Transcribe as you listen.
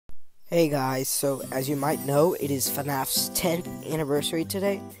Hey guys, so as you might know, it is FNAF's 10th anniversary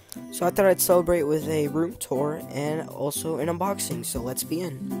today, so I thought I'd celebrate with a room tour and also an unboxing, so let's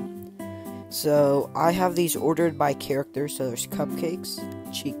begin. So, I have these ordered by character, so there's Cupcakes,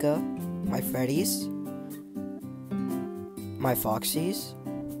 Chica, my Freddies, my Foxies,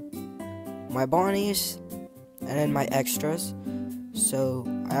 my Bonnies, and then my extras. So,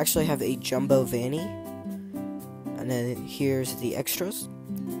 I actually have a Jumbo Vanny, and then here's the extras.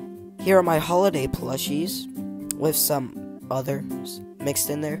 Here are my holiday plushies with some others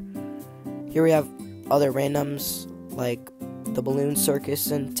mixed in there. Here we have other randoms like the balloon circus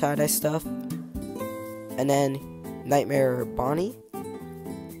and tie-dye stuff. And then Nightmare Bonnie.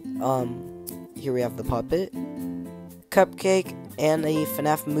 Here we have the puppet, Cupcake, and a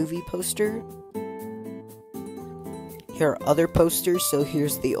FNAF movie poster. Here are other posters, so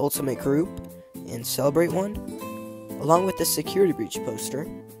here's the Ultimate Group and Celebrate one, along with the Security Breach poster.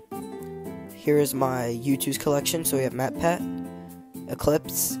 Here is my Youtooz collection, so we have Matt Pat,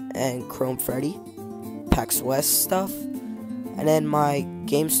 Eclipse, and Chrome Freddy, PAX West stuff, and then my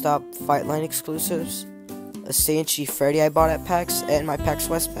GameStop Fight Line exclusives, a Stanchi Freddy I bought at PAX, and my PAX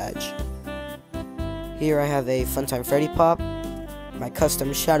West badge. Here I have a Funtime Freddy Pop, my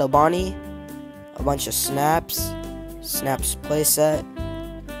custom Shadow Bonnie, a bunch of Snaps playset,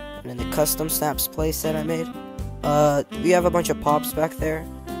 and then the custom Snaps playset I made. We have a bunch of Pops back there.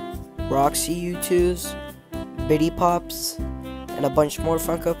 Roxy Youtooz, Biddy Pops, and a bunch more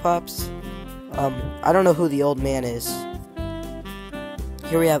Funko Pops. I don't know who the old man is.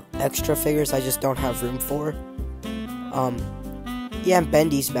 Here we have extra figures I just don't have room for. Yeah, and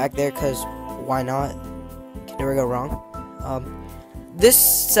Bendy's back there, because why not? Can never go wrong. This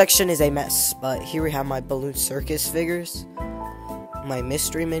section is a mess, but here we have my Balloon Circus figures, my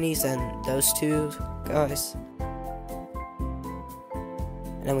Mystery Minis, and those two guys.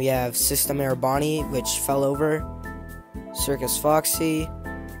 And then we have System Error Bonnie, which fell over, Circus Foxy,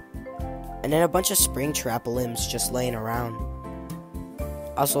 and then a bunch of Springtrap limbs just laying around.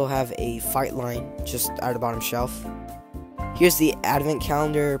 Also have a Fight Line just out of the bottom shelf. Here's the Advent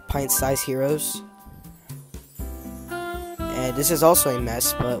Calendar Pint-Size Heroes. And this is also a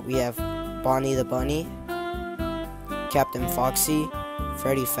mess, but we have Bonnie the Bunny, Captain Foxy,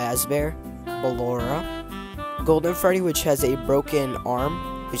 Freddy Fazbear, Ballora, Golden Freddy, which has a broken arm,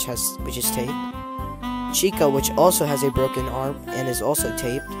 which is taped. Chica, which also has a broken arm and is also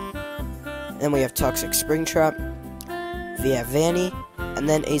taped. Then we have Toxic Springtrap, we have Vanny, and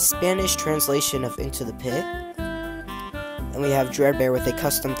then a Spanish translation of Into the Pit. And we have Dreadbear with a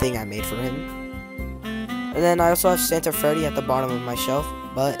custom thing I made for him. And then I also have Santa Freddy at the bottom of my shelf.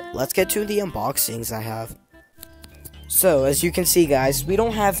 But let's get to the unboxings I have. So, as you can see, guys, we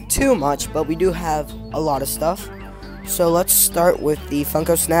don't have too much, but we do have a lot of stuff. So, let's start with the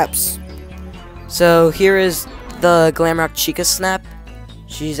Funko Snaps. So, here is the Glamrock Chica Snap.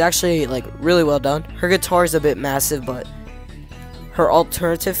 She's actually, like, really well done. Her guitar is a bit massive, but her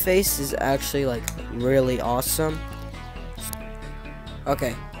alternative face is actually, like, really awesome.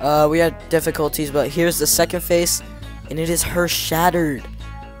 Okay, we had difficulties, but here's the second face, and it is her shattered.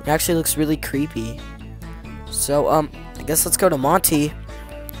 It actually looks really creepy. So, I guess let's go to Monty.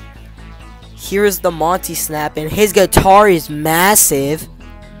 Here is the Monty Snap, and his guitar is massive.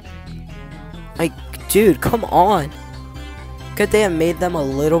 Like, dude, come on. Could they have made them a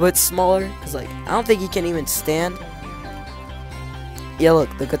little bit smaller? Because, like, I don't think he can even stand. Yeah,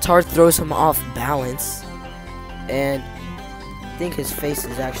 look, the guitar throws him off balance. And I think his face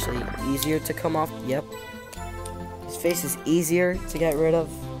is actually easier to come off. Yep. His face is easier to get rid of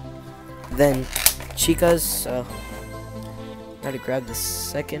than Chica's, so gotta grab the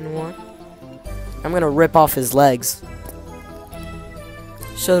second one. I'm gonna rip off his legs.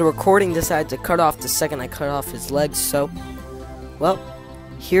 So the recording decided to cut off the second I cut off his legs, so well,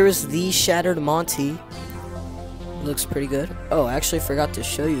 here's the shattered Monty. Looks pretty good. Oh, I actually forgot to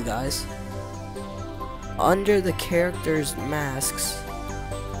show you guys. Under the characters' masks,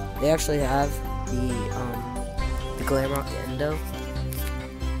 they actually have the Glamrock Endo.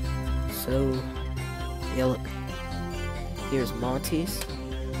 So yeah, look. Here's Monty's.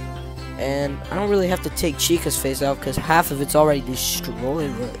 And I don't really have to take Chica's face out because half of it's already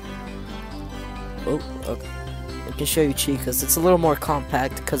destroyed. But oh, okay. I can show you Chica's. It's a little more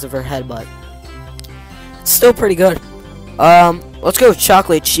compact because of her head, but it's still pretty good. Let's go with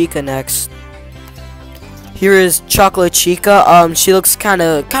Chocolate Chica next. Here is Chocolate Chica. She looks kind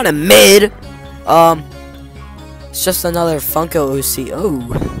of mid. It's just another Funko OC. Oh,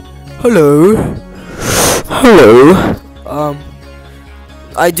 hello.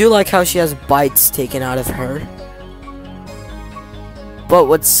 I do like how she has bites taken out of her. But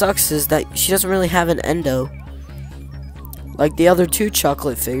what sucks is that she doesn't really have an endo like the other two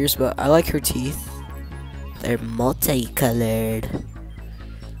chocolate figures, but I like her teeth. They're multicolored.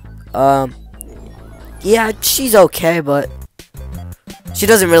 Yeah, she's okay, but she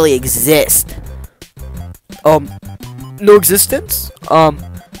doesn't really exist. No existence?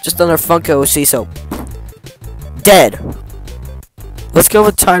 Just on our Funko, see, so dead. Let's go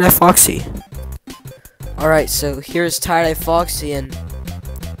with Tie-Dye Foxy. Alright, so here's Tie-Dye Foxy, and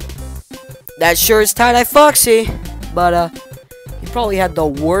that sure is Tie-Dye Foxy, but he probably had the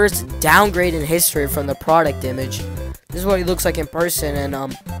worst downgrade in history from the product image. This is what he looks like in person, and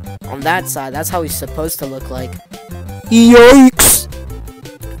on that side, that's how he's supposed to look like. Yikes!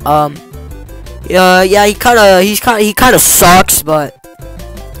 Yeah, he kinda sucks, but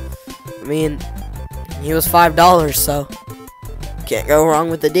I mean, he was $5, so can't go wrong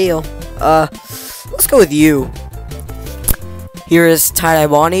with the deal. Let's go with you. Here is Tie-Dye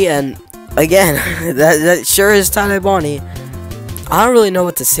Bonnie, and again, that sure is Tie-Dye Bonnie. I don't really know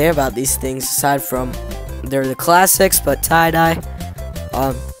what to say about these things aside from they're the classics, but tie-dye.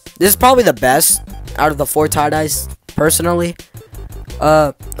 This is probably the best out of the 4 tie-dyes, personally.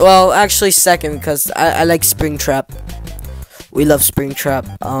 Well, actually second, because I like Springtrap. We love Springtrap.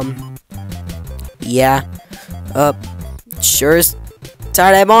 Yeah. Sure is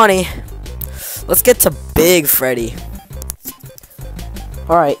Tie-Dye Bonnie. Let's get to Big Freddy.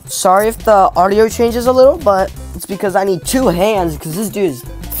 Alright, sorry if the audio changes a little, but it's because I need 2 hands, because this dude is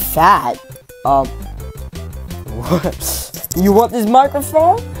fat. You want this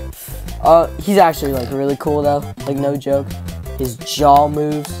microphone? He's actually, like, really cool, though. Like, no joke. His jaw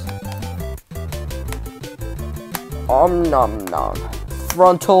moves. Nom nom.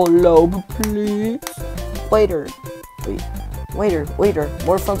 Frontal lobe, please. Waiter. Waiter.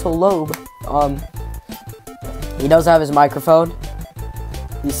 More frontal lobe. He does have his microphone.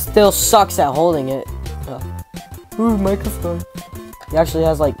 He still sucks at holding it. Ooh, microphone. He actually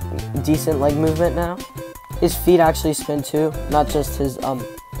has, like, decent leg movement now. His feet actually spin too, not just his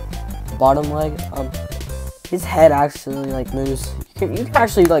bottom leg. His head actually like moves. You can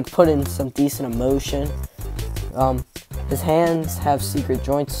actually like put in some decent emotion. His hands have secret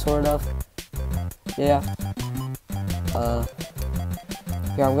joints, sort of. Yeah.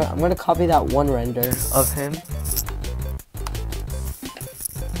 Yeah, I'm gonna copy that one render of him.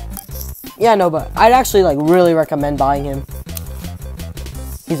 Yeah, no, but I'd actually like really recommend buying him.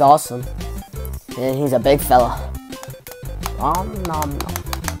 He's awesome. And he's a big fella. Nom nom.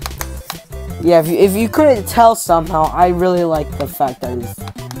 Yeah, if you couldn't tell somehow, I really like the fact that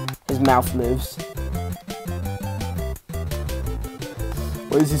his mouth moves.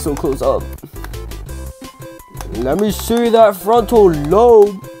 Why is he so close up? Let me see that frontal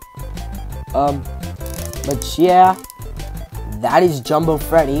lobe. But yeah, that is Jumbo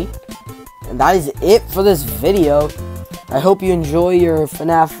Freddy, and that is it for this video. I hope you enjoy your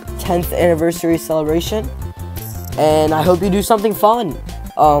FNAF 10th anniversary celebration, and I hope you do something fun.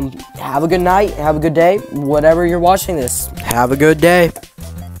 Have a good night, have a good day, whatever you're watching this. Have a good day.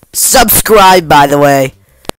 Subscribe, by the way.